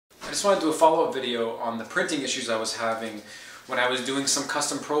just wanted to do a follow-up video on the printing issues I was having when I was doing some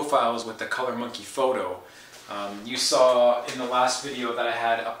custom profiles with the ColorMunki photo. You saw in the last video that I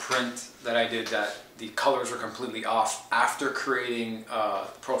had a print that I did that the colors were completely off after creating a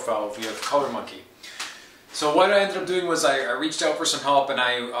profile via ColorMunki. So what I ended up doing was I reached out for some help, and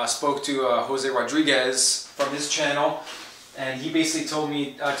I spoke to Jose Rodriguez from his channel, and he basically told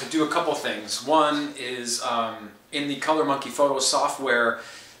me to do a couple things. One is in the ColorMunki photo software,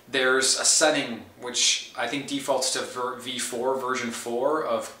 there's a setting which I think defaults to V4, version 4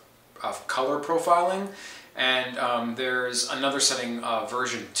 of color profiling, and there's another setting,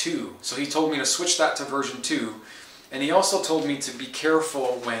 version 2. So he told me to switch that to version 2, and he also told me to be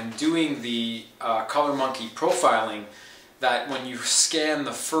careful when doing the ColorMunki profiling, that when you scan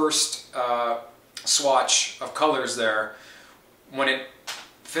the first swatch of colors there, when it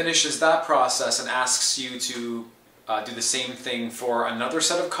finishes that process and asks you to do the same thing for another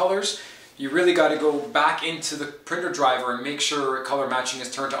set of colors, you really got to go back into the printer driver and make sure color matching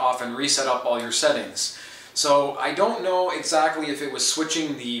is turned to off and reset up all your settings. So I don't know exactly if it was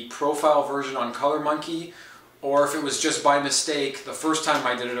switching the profile version on ColorMunki or if it was just by mistake the first time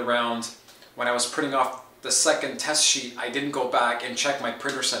I did it around when I was printing off the second test sheet. I didn't go back and check my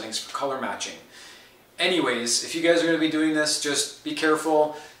printer settings for color matching. Anyways, if you guys are going to be doing this, just be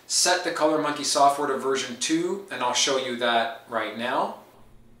careful. Set the ColorMunki software to version 2, and I'll show you that right now.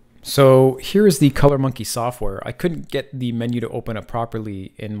 So here's the ColorMunki software. I couldn't get the menu to open up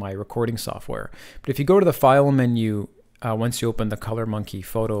properly in my recording software. But if you go to the File menu, once you open the ColorMunki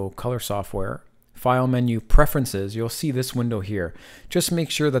photo color software, File menu, Preferences, you'll see this window here. Just make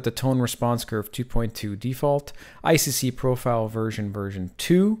sure that the tone response curve 2.2 default, ICC profile version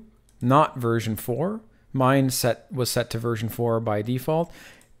 2, not version 4. Mine was set to version 4 by default.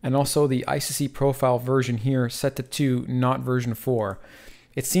 And also the ICC profile version here set to 2, not version 4.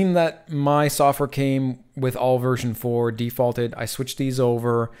 It seemed that my software came with all version 4 defaulted. I switched these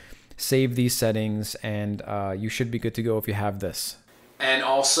over, saved these settings, and you should be good to go if you have this. And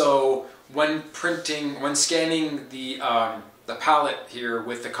also, when scanning the palette here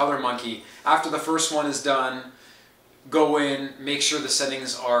with the ColorMunki, after the first one is done, go in, make sure the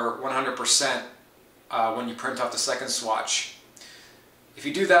settings are 100% when you print off the second swatch. If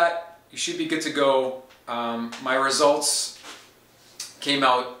you do that, you should be good to go. My results came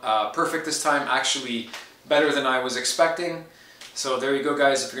out perfect this time, actually better than I was expecting. So there you go,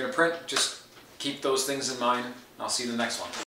 guys. If you're going to print, just keep those things in mind. I'll see you in the next one.